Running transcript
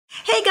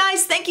Hey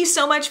guys, thank you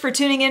so much for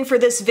tuning in for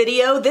this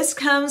video. This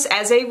comes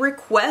as a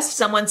request.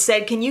 Someone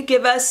said, can you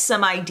give us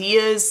some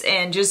ideas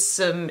and just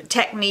some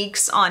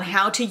techniques on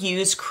how to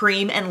use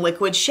cream and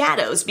liquid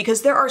shadows?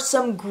 Because there are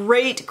some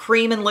great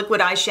cream and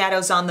liquid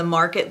eyeshadows on the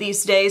market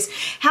these days.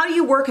 How do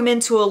you work them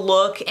into a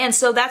look? And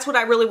so that's what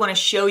I really want to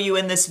show you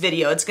in this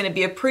video. It's going to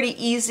be a pretty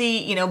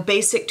easy,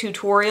 basic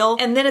tutorial.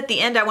 And then at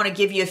the end, I want to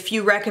give you a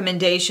few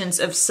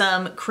recommendations of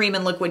some cream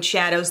and liquid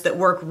shadows that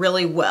work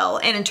really well.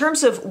 And in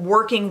terms of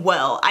working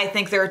well, I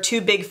think there are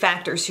two big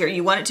factors here.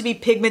 You want it to be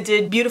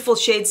pigmented, beautiful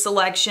shade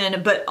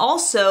selection, but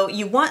also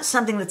you want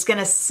something that's going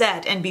to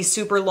set and be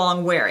super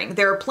long wearing.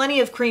 There are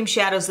plenty of cream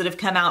shadows that have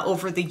come out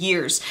over the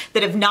years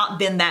that have not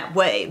been that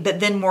way,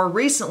 but then more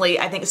recently,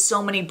 I think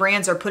so many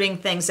brands are putting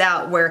things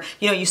out where,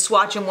 you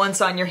swatch them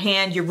once on your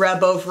hand, you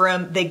rub over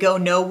them, they go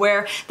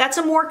nowhere. That's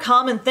a more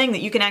common thing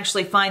that you can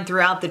actually find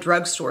throughout the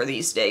drugstore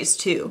these days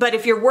too. But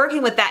if you're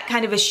working with that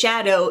kind of a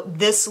shadow,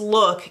 this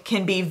look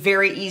can be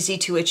very easy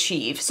to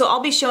achieve. So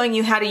I'll be showing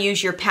you how to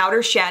use your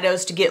powder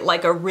shadows to get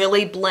like a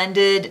really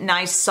blended,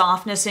 nice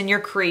softness in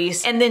your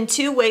crease, and then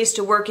two ways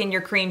to work in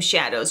your cream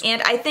shadows.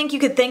 And I think you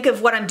could think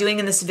of what I'm doing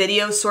in this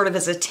video sort of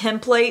as a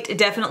template.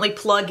 Definitely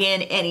plug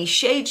in any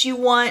shades you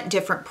want,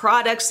 different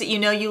products that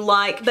you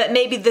like, but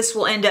maybe this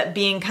will end up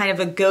being kind of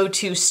a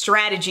go-to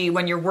strategy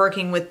when you're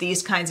working with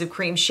these kinds of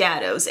cream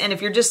shadows. And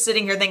if you're just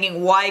sitting here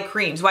thinking, why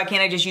creams? Why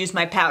can't I just use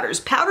my powders?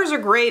 Powders are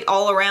great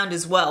all around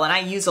as well, and I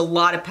use a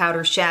lot of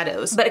powder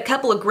shadows. But a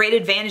couple of great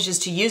advantages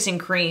to using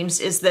creams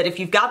is that if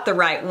you've got the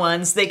right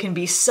ones, they can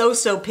be so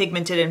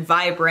pigmented and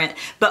vibrant,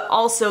 but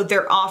also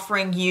they're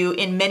offering you,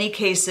 in many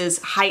cases,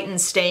 heightened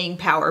staying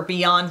power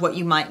beyond what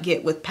you might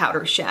get with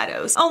powder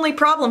shadows. Only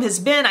problem has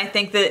been, I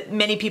think, that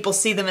many people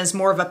see them as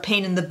more of a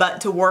pain in the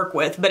butt to work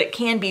with, but it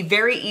can be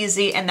very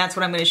easy, and that's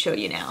what I'm going to show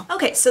you now.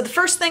 Okay, so the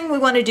first thing we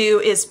want to do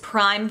is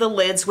prime the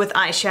lids with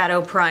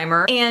eyeshadow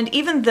primer, and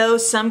even though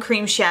some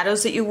cream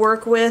shadows that you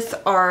work with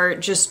are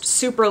just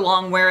super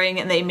long wearing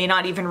and they may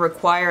not even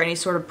require any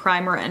sort of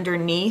primer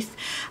underneath,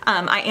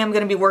 I am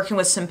going to be working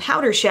with some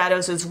powder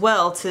shadows as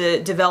well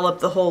to develop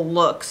the whole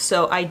look,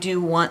 so I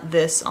do want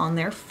this on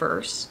there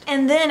first.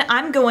 And then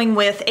I'm going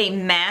with a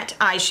matte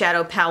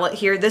eyeshadow palette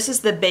here. This is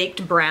the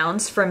Baked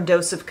Browns from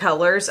Dose of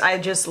Colors. I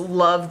just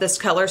love this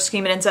color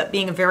scheme. It ends up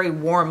being a very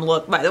warm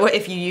look, by the way,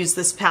 if you use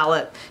this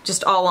palette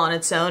just all on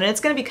its own. And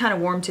it's going to be kind of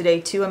warm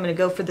today too. I'm going to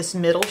go for this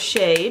middle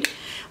shade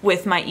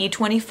with my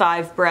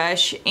E25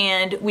 brush,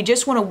 and we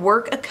just want to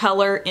work a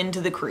color into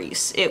the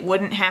crease. It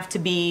wouldn't have to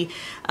be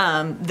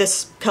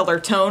this color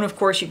tone. Of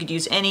course, you could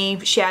use any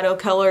shadow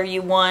color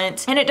you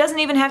want, and it doesn't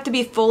even have to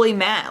be fully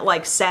matte.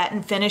 Like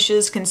satin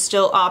finishes can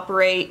still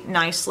operate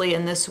nicely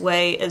in this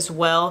way as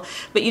well,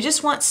 but you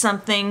just want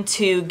something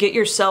to get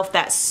yourself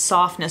that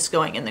softness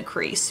going in the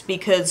crease,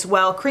 because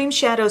while cream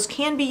shadows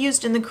can be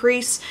used in the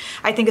crease,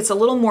 I think it's a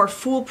little more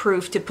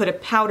foolproof to put a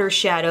powder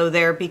shadow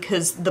there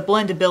because the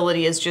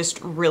blendability is just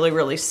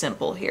really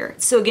simple here.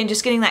 So again,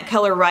 just getting that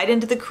color right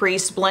into the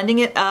crease, blending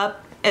it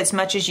up as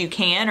much as you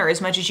can or as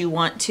much as you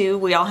want to.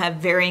 We all have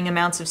varying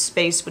amounts of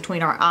space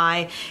between our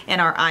eye and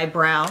our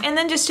eyebrow. And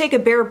then just take a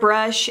bare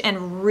brush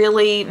and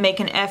really make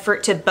an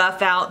effort to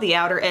buff out the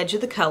outer edge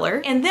of the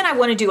color. And then I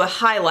want to do a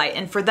highlight,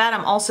 and for that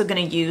I'm also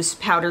going to use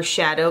powder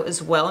shadow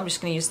as well. I'm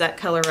just going to use that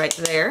color right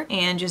there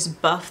and just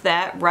buff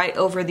that right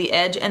over the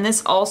edge. And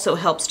this also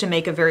helps to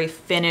make a very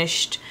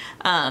finished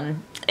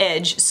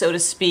edge, so to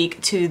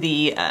speak, to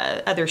the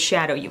other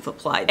shadow you've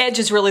applied. Edge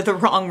is really the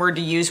wrong word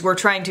to use. We're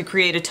trying to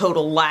create a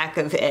total lack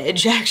of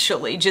edge,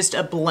 actually, just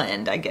a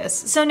blend, I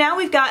guess. So now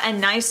we've got a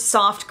nice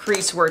soft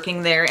crease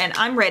working there, and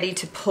I'm ready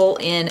to pull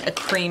in a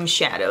cream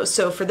shadow.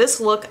 So for this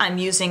look, I'm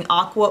using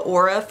Aqua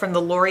Aura from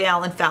the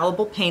L'Oreal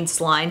Infallible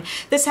Paints line.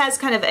 This has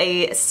kind of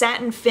a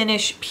satin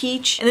finish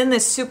peach, and then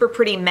this super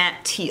pretty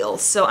matte teal.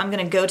 So I'm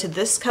going to go to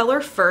this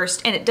color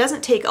first, and it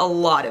doesn't take a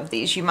lot of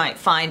these. You might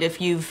find if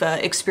you've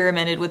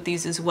experimented with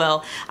these as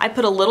well. I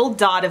put a little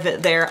dot of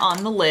it there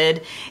on the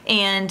lid,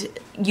 and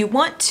you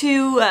want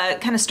to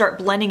kind of start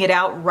blending it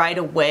out right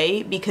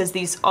away because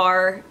these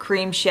are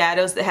cream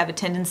shadows that have a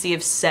tendency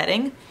of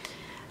setting.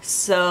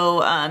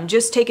 So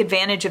just take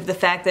advantage of the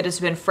fact that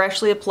it's been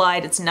freshly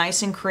applied, it's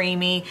nice and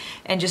creamy,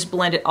 and just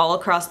blend it all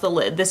across the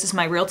lid. This is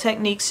my Real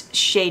Techniques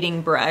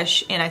shading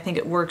brush, and I think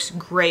it works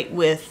great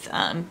with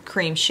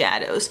cream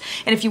shadows.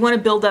 And if you want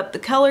to build up the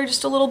color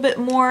just a little bit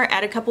more,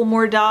 add a couple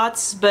more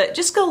dots, but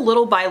just go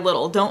little by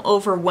little. Don't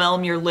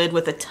overwhelm your lid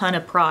with a ton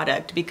of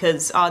product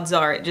because odds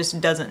are it just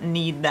doesn't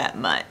need that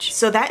much.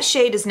 So that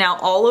shade is now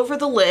all over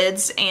the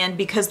lids, and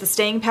because the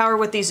staying power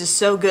with these is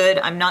so good,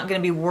 I'm not going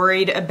to be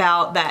worried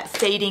about that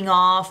fading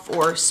off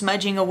or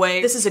smudging away.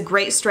 This is a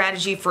great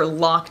strategy for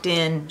locked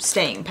in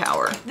staying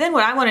power. Then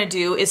what I want to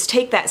do is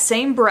take that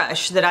same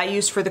brush that I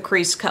used for the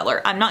crease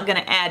color. I'm not going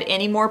to add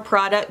any more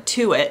product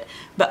to it,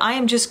 but I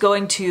am just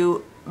going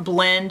to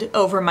blend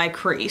over my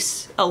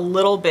crease a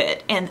little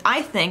bit, and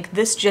I think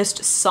this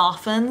just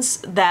softens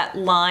that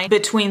line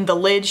between the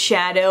lid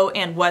shadow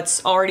and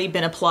what's already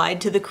been applied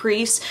to the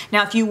crease.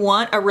 Now if you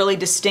want a really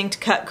distinct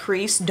cut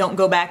crease, don't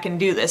go back and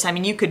do this. I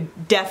mean, you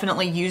could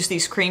definitely use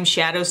these cream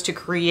shadows to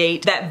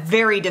create that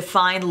very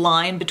defined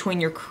line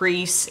between your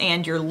crease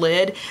and your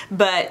lid,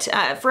 but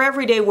for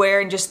everyday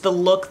wear and just the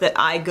look that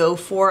I go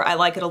for, I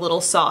like it a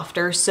little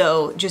softer,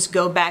 so just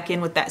go back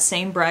in with that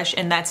same brush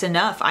and that's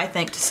enough, I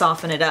think, to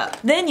soften it up.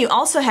 Then you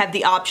also have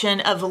the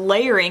option of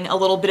layering a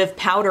little bit of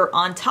powder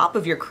on top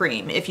of your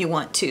cream if you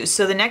want to.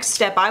 So the next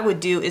step I would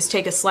do is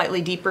take a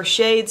slightly deeper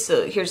shade.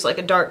 So here's like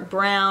a dark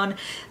brown,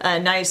 a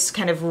nice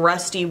kind of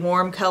rusty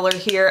warm color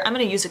here. I'm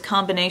going to use a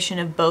combination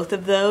of both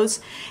of those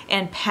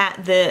and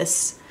pat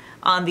this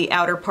on the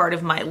outer part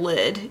of my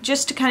lid,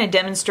 just to kind of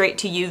demonstrate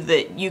to you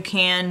that you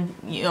can,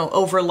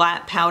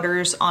 overlap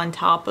powders on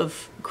top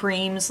of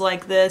creams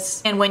like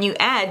this. And when you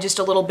add just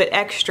a little bit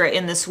extra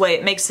in this way,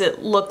 it makes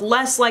it look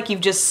less like you've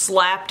just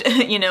slapped,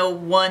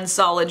 one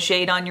solid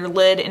shade on your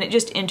lid, and it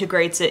just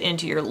integrates it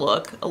into your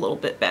look a little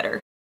bit better.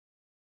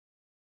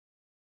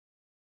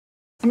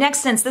 Next,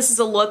 since this is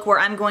a look where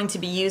I'm going to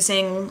be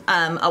using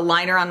a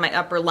liner on my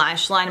upper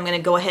lash line, I'm going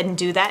to go ahead and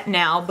do that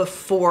now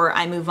before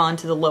I move on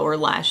to the lower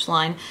lash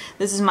line.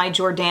 This is my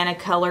Jordana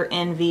Color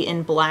Envy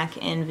in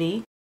Black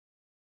Envy.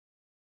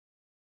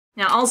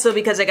 Now also,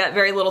 because I got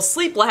very little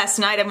sleep last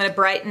night, I'm going to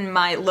brighten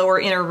my lower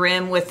inner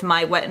rim with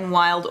my Wet n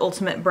Wild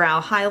Ultimate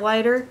Brow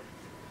Highlighter.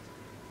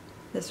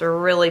 This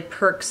really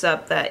perks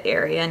up that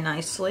area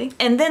nicely.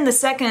 And then the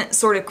second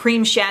sort of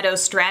cream shadow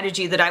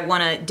strategy that I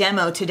want to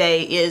demo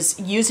today is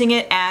using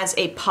it as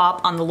a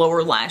pop on the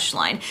lower lash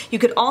line. You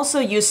could also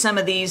use some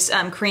of these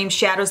cream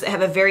shadows that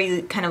have a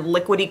very kind of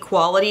liquidy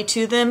quality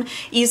to them,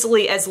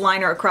 easily as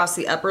liner across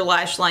the upper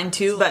lash line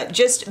too, but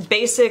just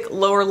basic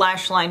lower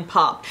lash line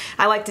pop.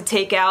 I like to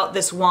take out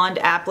this wand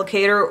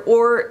applicator,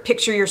 or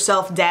picture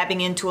yourself dabbing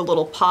into a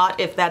little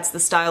pot if that's the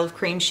style of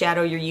cream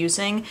shadow you're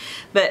using.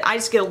 But I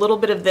just get a little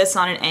bit of this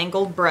on an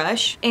angled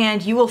brush,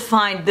 and you will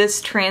find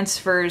this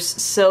transfers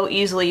so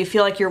easily. You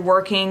feel like you're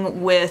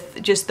working with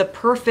just the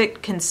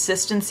perfect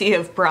consistency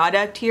of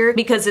product here,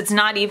 because it's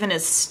not even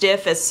as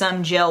stiff as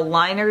some gel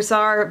liners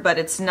are, but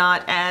it's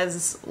not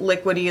as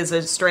liquidy as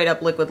a straight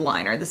up liquid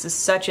liner. This is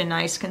such a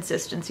nice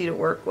consistency to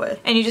work with.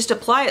 And you just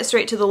apply it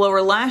straight to the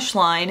lower lash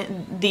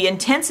line. The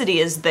intensity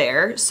is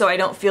there, so I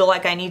don't feel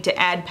like I need to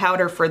add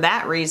powder for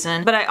that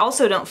reason, but I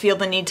also don't feel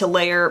the need to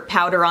layer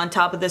powder on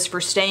top of this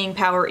for staying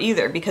power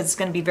either, because it's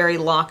going to be very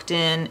locked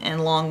in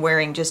and long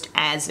wearing just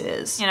as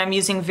is. And I'm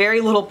using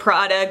very little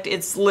product.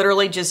 It's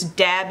literally just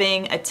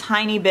dabbing a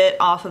tiny bit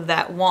off of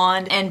that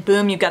wand, and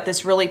boom, you've got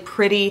this really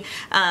pretty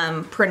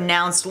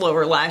pronounced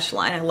lower lash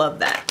line. I love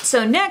that.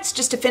 So next,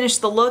 just to finish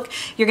the look,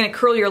 you're going to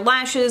curl your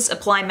lashes,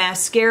 apply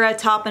mascara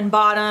top and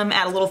bottom,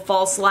 add a little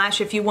false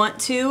lash if you want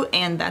to,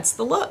 and that's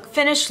the look.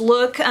 Finished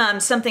look,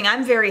 something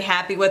I'm very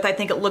happy with. I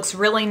think it looks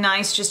really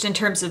nice just in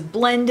terms of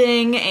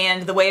blending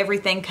and the way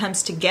everything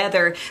comes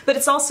together, but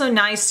it's also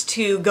nice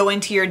to go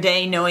into your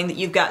day knowing that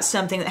you've got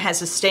something that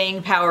has a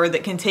staying power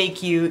that can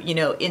take you,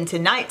 into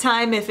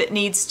nighttime if it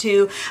needs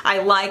to. I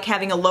like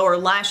having a lower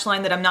lash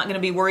line that I'm not going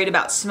to be worried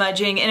about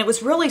smudging, and it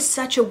was really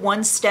such a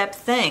one-step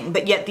thing,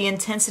 but yet the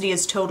intensity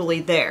is totally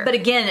there. But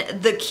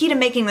again, the key to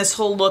making this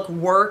whole look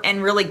work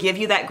and really give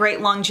you that great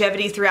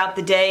longevity throughout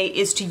the day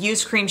is to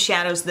use cream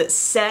shadows that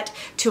set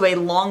to a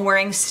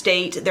long-wearing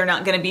state. They're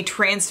not going to be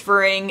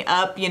transferring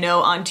up,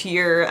 onto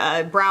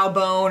your brow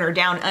bone or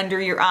down under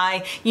your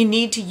eye. You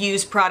need to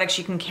use products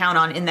you can count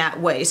on in that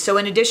way. So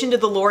in addition to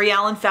the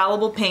L'Oreal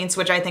Infallible paints,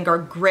 which I think are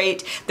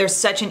great, there's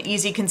such an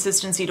easy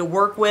consistency to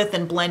work with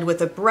and blend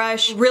with a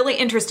brush. Really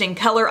interesting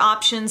color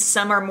options.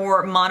 Some are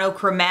more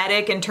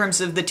monochromatic in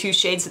terms of the two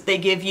shades that they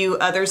give you.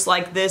 Others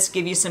like this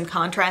give you some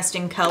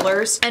contrasting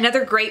colors.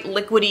 Another great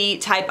liquidy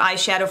type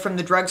eyeshadow from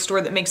the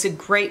drugstore that makes a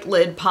great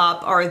lid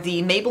pop are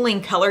the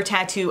Maybelline Color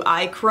Tattoo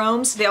Eye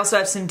Chromes. They also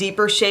have some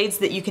deeper shades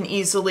that you can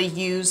easily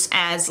use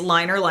as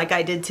liner like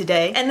I did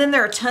today. And then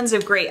there are tons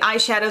of great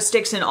eyeshadow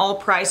sticks in all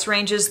price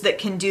ranges that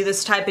can do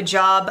this type of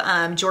job.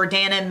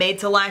 Jordana Made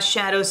to Last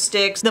Shadow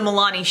Sticks. The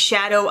Milani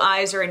Shadow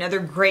Eyes are another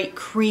great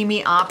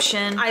creamy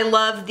option. I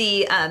love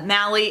the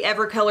Mally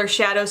Evercolor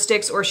Shadow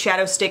Sticks, or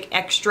Shadow Stick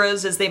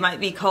Extras as they might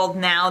be called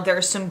now. There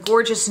are some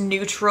gorgeous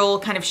neutral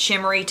kind of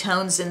shimmery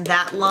tones in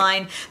that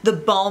line. The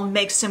Balm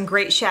makes some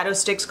great shadow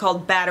sticks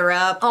called Batter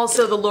Up.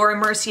 Also the Laura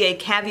Mercier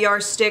Caviar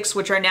Sticks,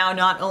 which are now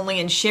not only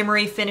in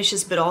shimmery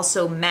finishes but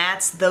also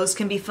mattes. Those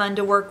can be fun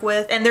to work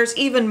with. And there's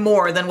even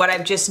more than what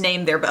I've just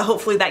named there, but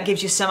hopefully that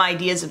gives you some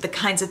ideas of the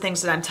kinds of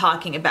things that I'm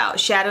talking about.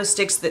 Shadow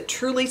sticks that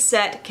truly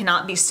set,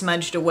 cannot be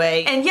smudged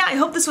away. And yeah, I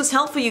hope this was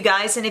helpful, you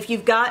guys. And if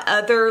you've got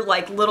other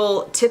like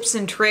little tips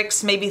and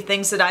tricks, maybe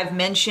things that I've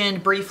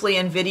mentioned briefly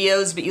in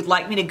videos, but you'd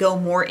like me to go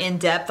more in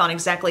depth on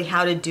exactly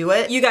how to do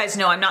it. You guys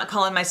know I'm not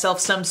calling myself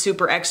some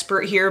super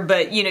expert here,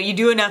 but you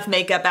do enough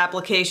makeup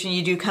application,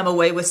 you do come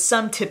away with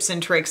some tips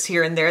and tricks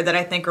here and there that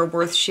I think are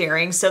worth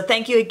sharing. So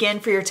thank you again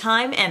for your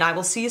time, and I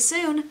will see you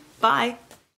soon. Bye.